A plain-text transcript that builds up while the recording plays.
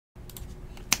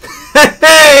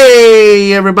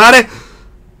Hey, everybody.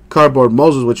 Cardboard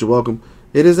Moses, what you welcome.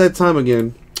 It is that time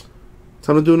again.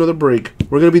 Time to do another break.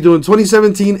 We're going to be doing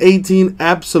 2017-18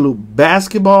 Absolute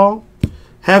Basketball.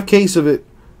 Half case of it.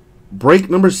 Break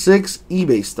number 6,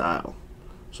 eBay style.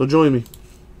 So join me.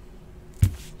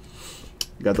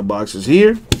 Got the boxes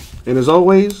here. And as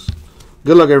always,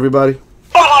 good luck, everybody.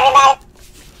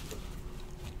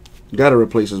 Gotta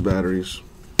replace his batteries.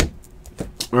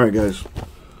 Alright, guys.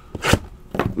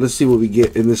 Let's see what we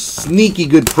get in this sneaky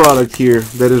good product here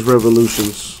that is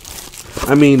Revolutions.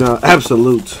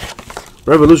 Absolute.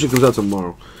 Revolution comes out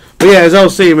tomorrow. But yeah, as I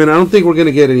was saying, man, I don't think we're going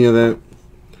to get any of that.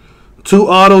 2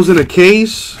 autos in a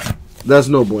case. That's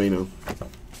no bueno.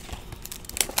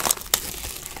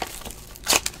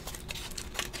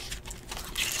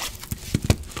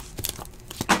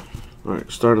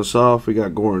 Alright, start us off. We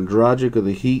got Goran Dragic of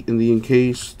the Heat in the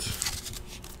encased.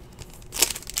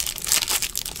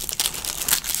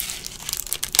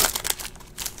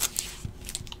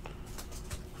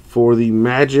 For the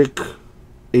Magic,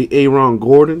 Aaron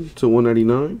Gordon to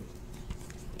 199.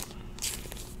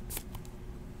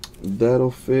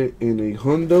 That'll fit in a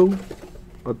hundo.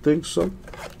 I think so.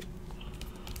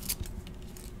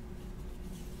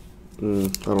 I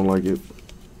don't like it.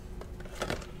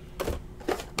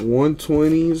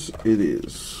 120s it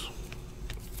is.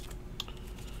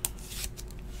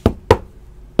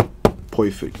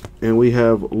 Perfect. And we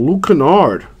have Luke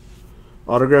Kennard.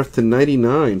 Autographed to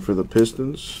 99 for the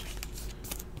Pistons.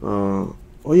 Oh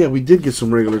yeah, we did get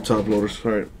some regular top loaders.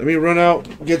 Alright, let me run out,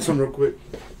 get some real quick.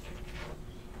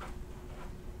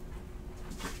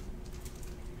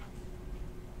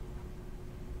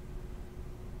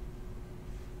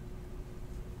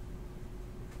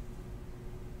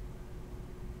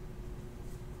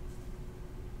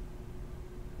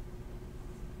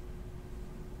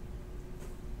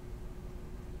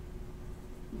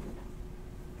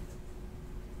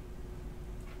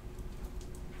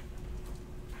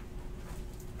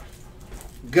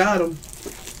 Got him.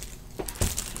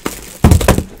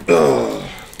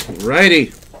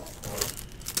 Righty.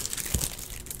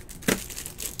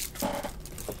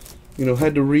 You know,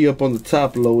 had to re-up on the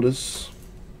top loaders.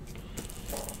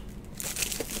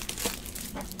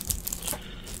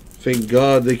 Thank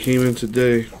God they came in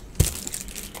today.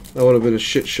 That would have been a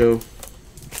shit show.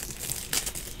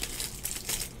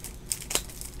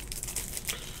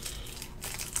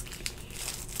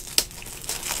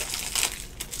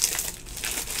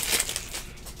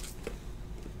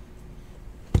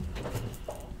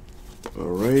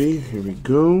 Alrighty, here we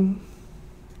go.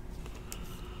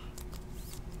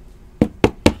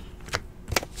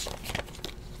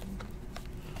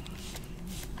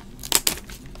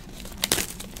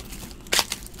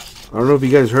 I don't know if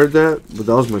you guys heard that, but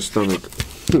that was my stomach.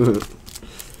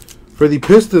 For the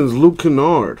Pistons, Luke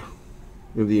Kennard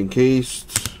in the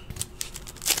encased.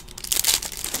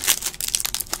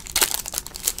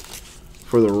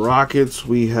 For the Rockets,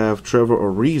 we have Trevor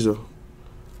Ariza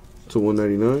to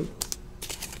 199.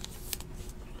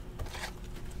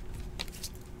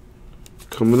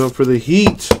 Coming up for the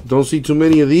Heat. Don't see too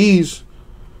many of these.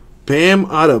 Bam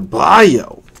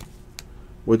Adebayo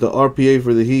with the RPA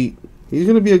for the Heat. He's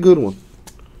going to be a good one.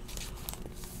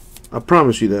 I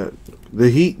promise you that.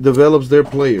 The Heat develops their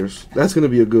players. That's going to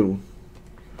be a good one.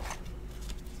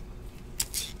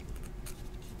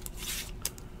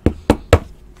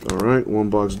 Alright, 1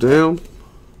 box down.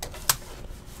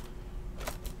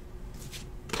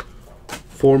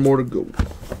 4 more to go.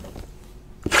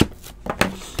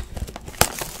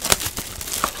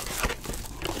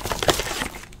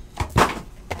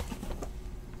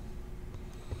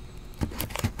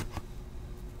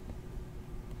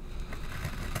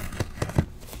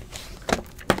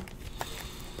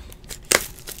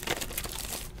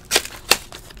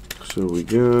 So we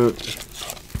got,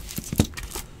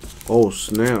 oh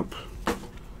snap,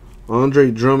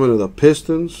 Andre Drummond of the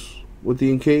Pistons with the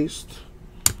encased.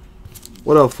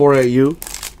 What up, 4 at you?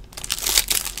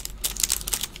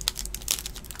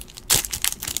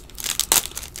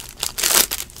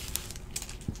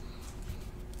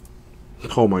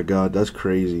 Oh my God, that's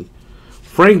crazy.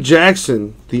 Frank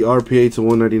Jackson, the RPA to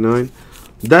 199.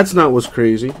 That's not what's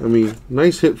crazy. I mean,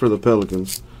 nice hit for the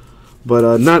Pelicans.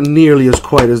 But not nearly as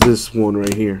quite as this one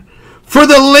right here. For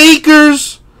the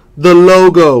Lakers, the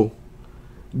logo.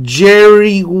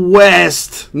 Jerry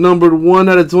West, numbered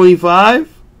 1/25.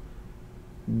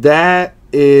 That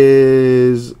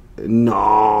is nice.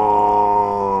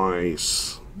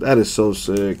 That is so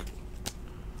sick.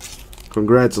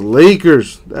 Congrats,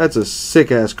 Lakers. That's a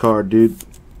sick-ass card, dude.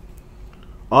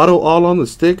 Auto all on the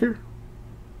sticker.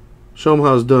 Show them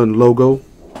how it's done, logo.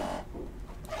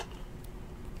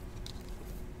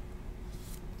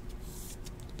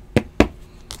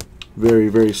 Very,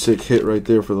 very sick hit right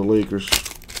there for the Lakers.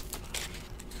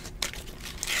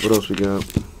 What else we got?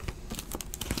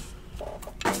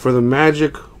 For the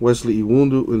Magic, Wesley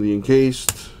Iwundu in the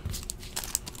encased.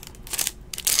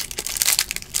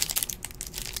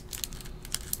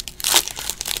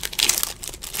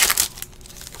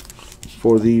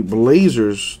 For the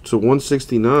Blazers to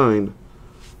 169,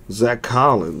 Zach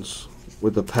Collins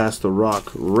with the Pass the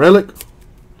Rock relic.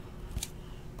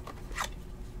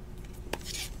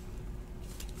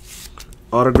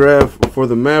 Autograph for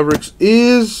the Mavericks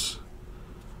is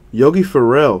Yogi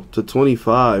Ferrell to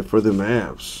 25 for the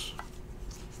Mavs.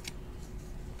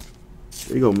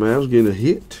 There you go, Mavs getting a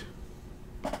hit.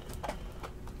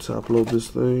 Top load this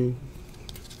thing.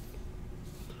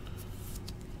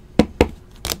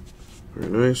 Very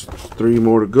nice. 3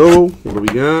 more to go. What do we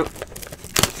got?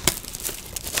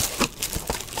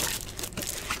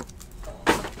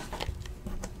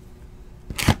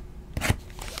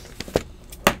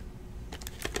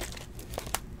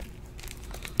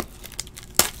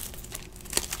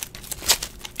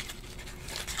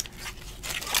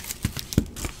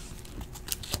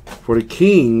 For the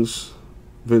Kings,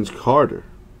 Vince Carter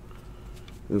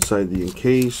inside the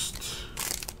encased.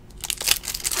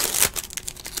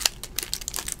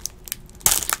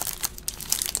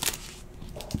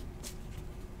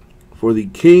 For the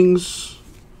Kings,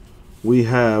 we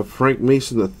have Frank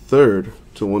Mason III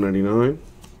to 199.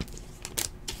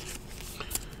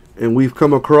 And we've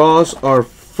come across our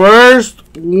first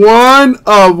 1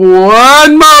 of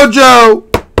 1 mojo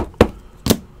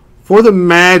for the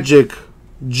Magic.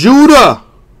 Judah.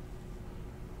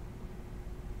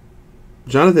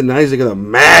 Jonathan Isaac of the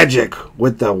Magic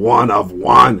with the 1 of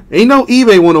 1. Ain't no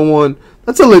eBay 101.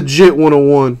 That's a legit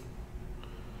 101.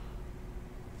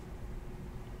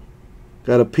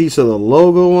 Got a piece of the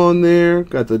logo on there.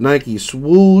 Got the Nike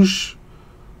swoosh.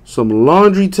 Some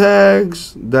laundry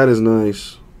tags. That is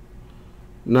nice.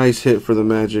 Nice hit for the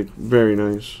Magic. Very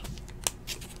nice.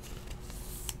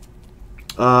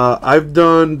 I've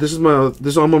done, I'm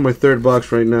on my 3rd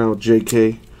box right now,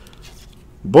 JK.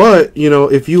 But, you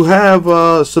know, if you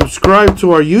have subscribed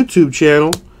to our YouTube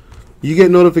channel, you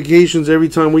get notifications every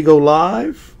time we go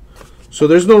live. So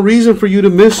there's no reason for you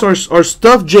to miss our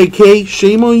stuff, JK.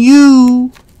 Shame on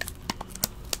you.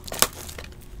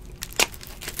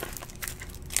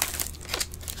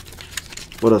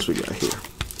 What else we got here?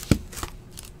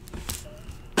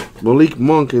 Malik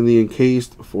Monk in the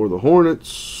encased for the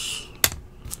Hornets.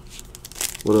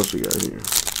 What else we got here?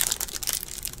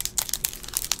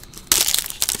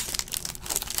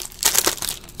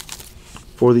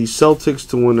 For the Celtics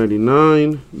to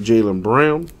 199, Jaylen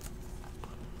Brown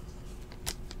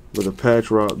with a patch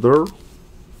right there.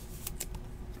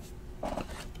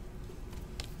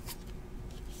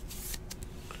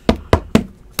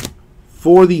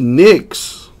 For the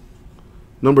Knicks,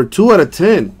 number 2 out of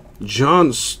 10,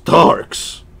 John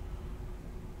Starks.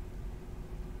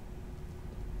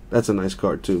 That's a nice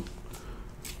card, too.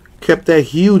 Kept that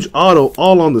huge auto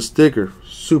all on the sticker.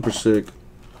 Super sick.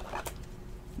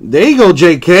 There you go,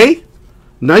 JK.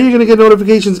 Now you're going to get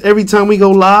notifications every time we go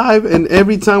live and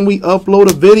every time we upload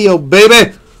a video,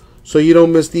 baby. So you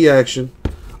don't miss the action.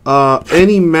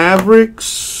 Any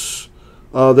Mavericks?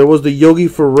 There was the Yogi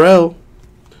Ferrell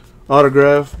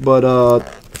autograph, but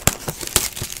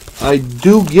I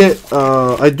do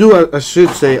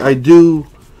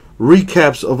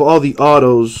recaps of all the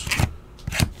autos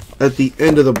at the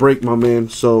end of the break, my man.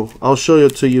 So I'll show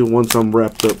it to you once I'm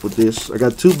wrapped up with this. I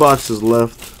got 2 boxes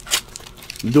left.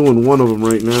 I'm doing one of them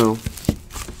right now.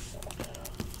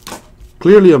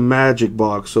 Clearly a Magic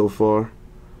box so far.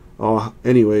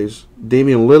 Anyways,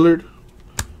 Damian Lillard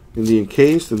in the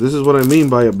encased. And this is what I mean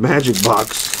by a Magic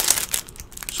box.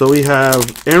 So we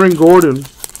have Aaron Gordon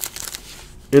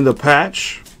in the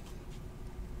patch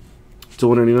to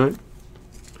 199.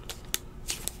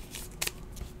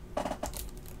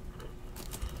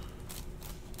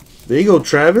 There you go,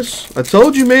 Travis. I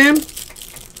told you, man.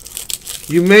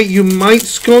 You might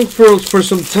skunk for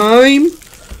some time,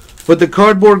 but the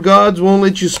cardboard gods won't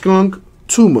let you skunk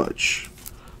too much.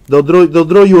 They'll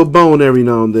throw you a bone every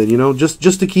now and then, you know,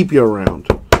 just to keep you around.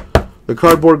 The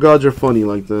cardboard gods are funny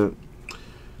like that.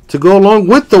 To go along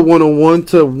with the 101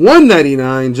 to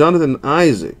 199, Jonathan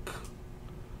Isaac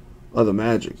of the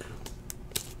Magic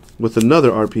with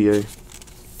another RPA.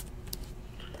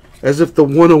 As if the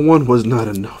 101 was not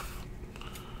enough.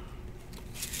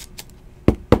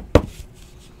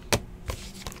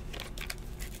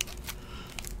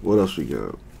 What else we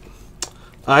got?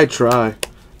 I try.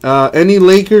 Any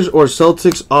Lakers or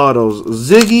Celtics autos?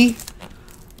 Ziggy,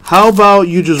 how about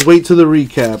you just wait to the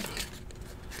recap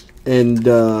and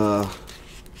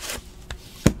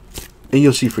and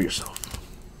you'll see for yourself.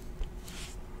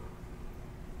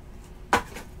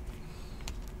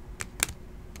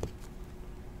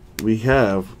 We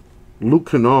have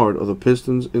Luke Kennard of the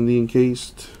Pistons in the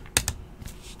encased.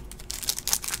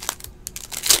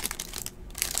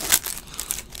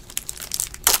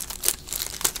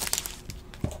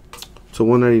 To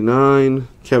 199,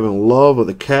 Kevin Love of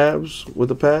the Cavs with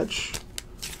the patch.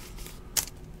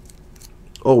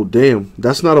 Oh, damn.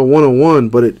 That's not a 101,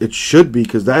 but it should be,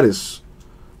 because that is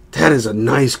a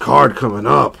nice card coming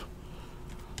up.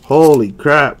 Holy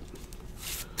crap.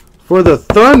 For the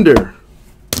Thunder.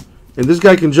 And this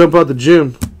guy can jump out the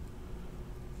gym.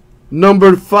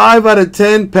 Numbered 5 out of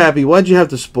 10, Pappy. Why'd you have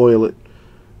to spoil it?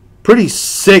 Pretty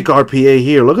sick RPA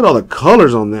here. Look at all the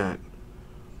colors on that.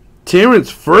 Terrence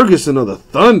Ferguson of the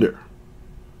Thunder.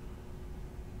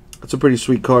 That's a pretty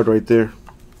sweet card right there.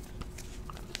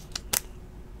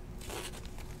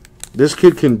 This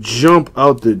kid can jump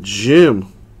out the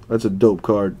gym. That's a dope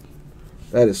card.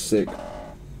 That is sick.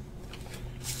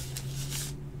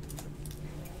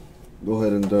 Go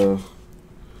ahead and throw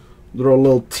a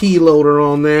little T-loader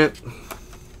on that.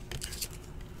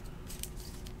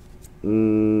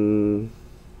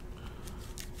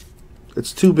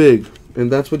 It's too big,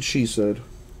 and that's what she said.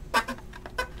 Let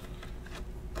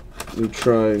me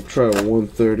try a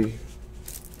 130.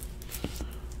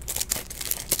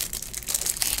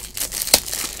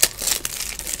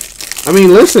 I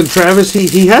mean, listen, Travis,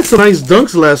 he had some nice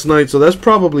dunks last night, so that's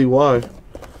probably why.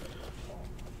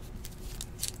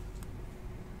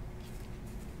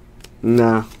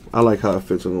 Nah, I like how it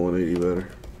fits on the 180 better.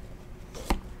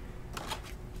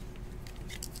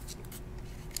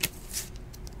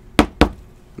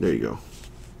 There you go.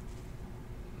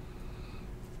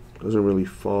 Doesn't really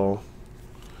fall.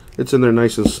 It's in there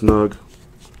nice and snug.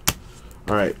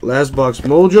 Alright, last box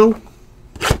mojo.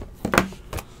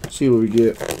 See what we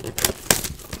get.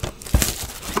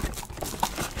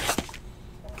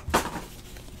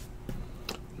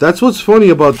 That's what's funny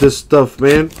about this stuff,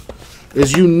 man.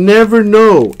 Is you never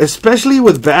know, especially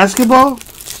with basketball.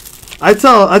 I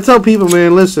tell people,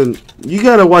 man, listen, you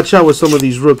gotta watch out with some of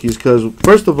these rookies, because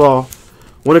first of all,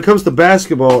 when it comes to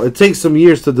basketball, it takes some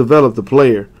years to develop the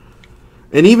player,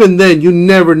 and even then, you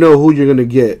never know who you're gonna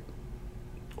get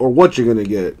or what you're gonna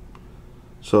get.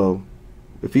 So,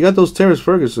 if you got those Terrence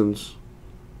Fergusons,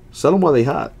 sell them while they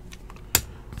hot.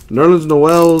 Nerlens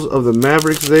Noels of the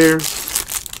Mavericks there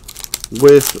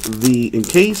with the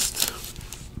encased.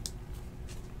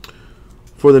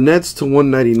 For the Nets to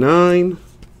 199,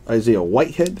 Isaiah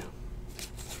Whitehead.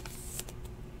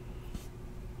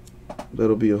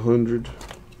 That'll be 100.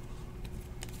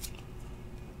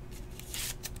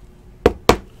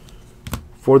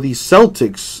 For the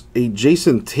Celtics, a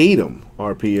Jason Tatum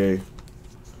RPA.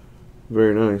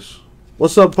 Very nice.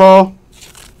 What's up, Paul?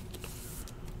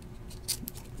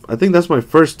 I think that's my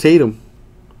first Tatum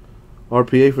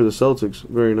RPA for the Celtics.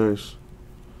 Very nice.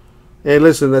 Hey,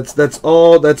 listen, that's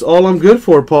all I'm good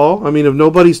for, Paul. I mean, if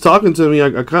nobody's talking to me,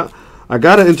 I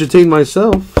gotta entertain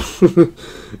myself,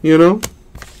 you know.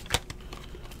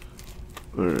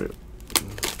 All right.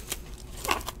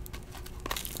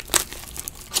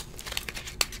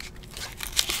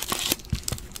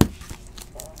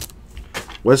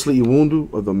 Wesley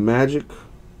Iwundu of the Magic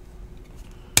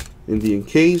in the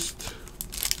encased,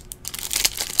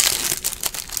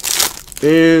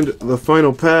 and the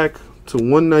final pack. To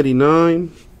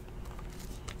 199,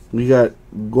 we got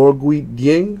Gorgui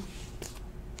Dieng.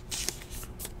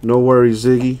 No worries,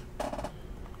 Ziggy.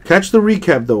 Catch the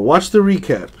recap, though. Watch the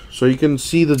recap so you can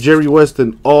see the Jerry West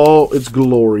in all its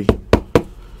glory.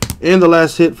 And the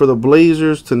last hit for the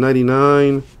Blazers to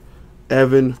 99,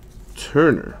 Evan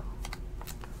Turner.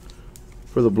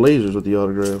 For the Blazers with the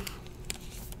autograph.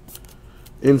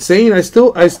 Insane. I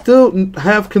still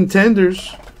have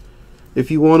contenders. If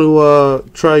you want to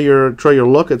try your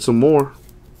luck at some more.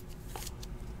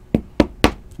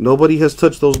 Nobody has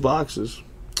touched those boxes.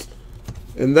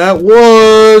 And that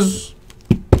was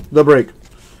the break.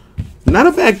 Not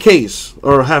a bad case,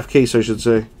 or a half case, I should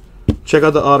say. Check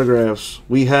out the autographs.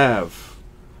 We have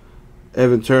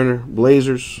Evan Turner,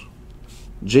 Blazers.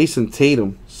 Jason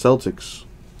Tatum, Celtics.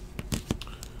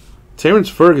 Terrence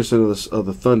Ferguson of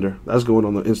the Thunder. That's going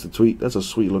on the Insta Tweet. That's a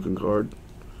sweet looking card.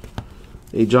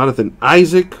 A Jonathan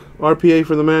Isaac RPA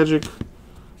for the Magic.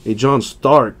 A John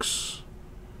Starks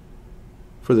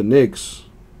for the Knicks.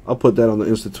 I'll put that on the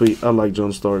Insta Tweet. I like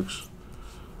John Starks.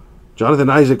 Jonathan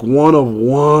Isaac,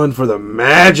 1/1 for the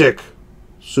Magic.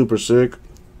 Super sick.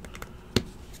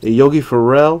 A Yogi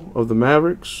Ferrell of the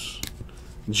Mavericks.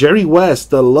 Jerry West,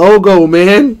 the logo,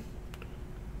 man.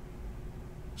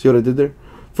 See what I did there?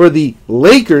 For the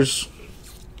Lakers,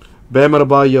 Bam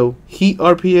Adebayo, Heat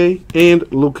RPA,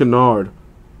 and Luke Kennard,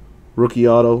 rookie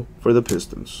auto for the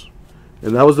Pistons.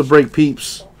 And that was the break,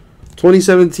 peeps.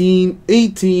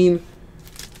 2017-18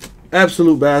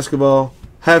 Absolute Basketball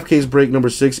half case break number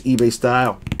 6 eBay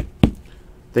style.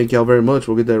 Thank y'all very much.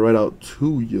 We'll get that right out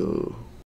to you.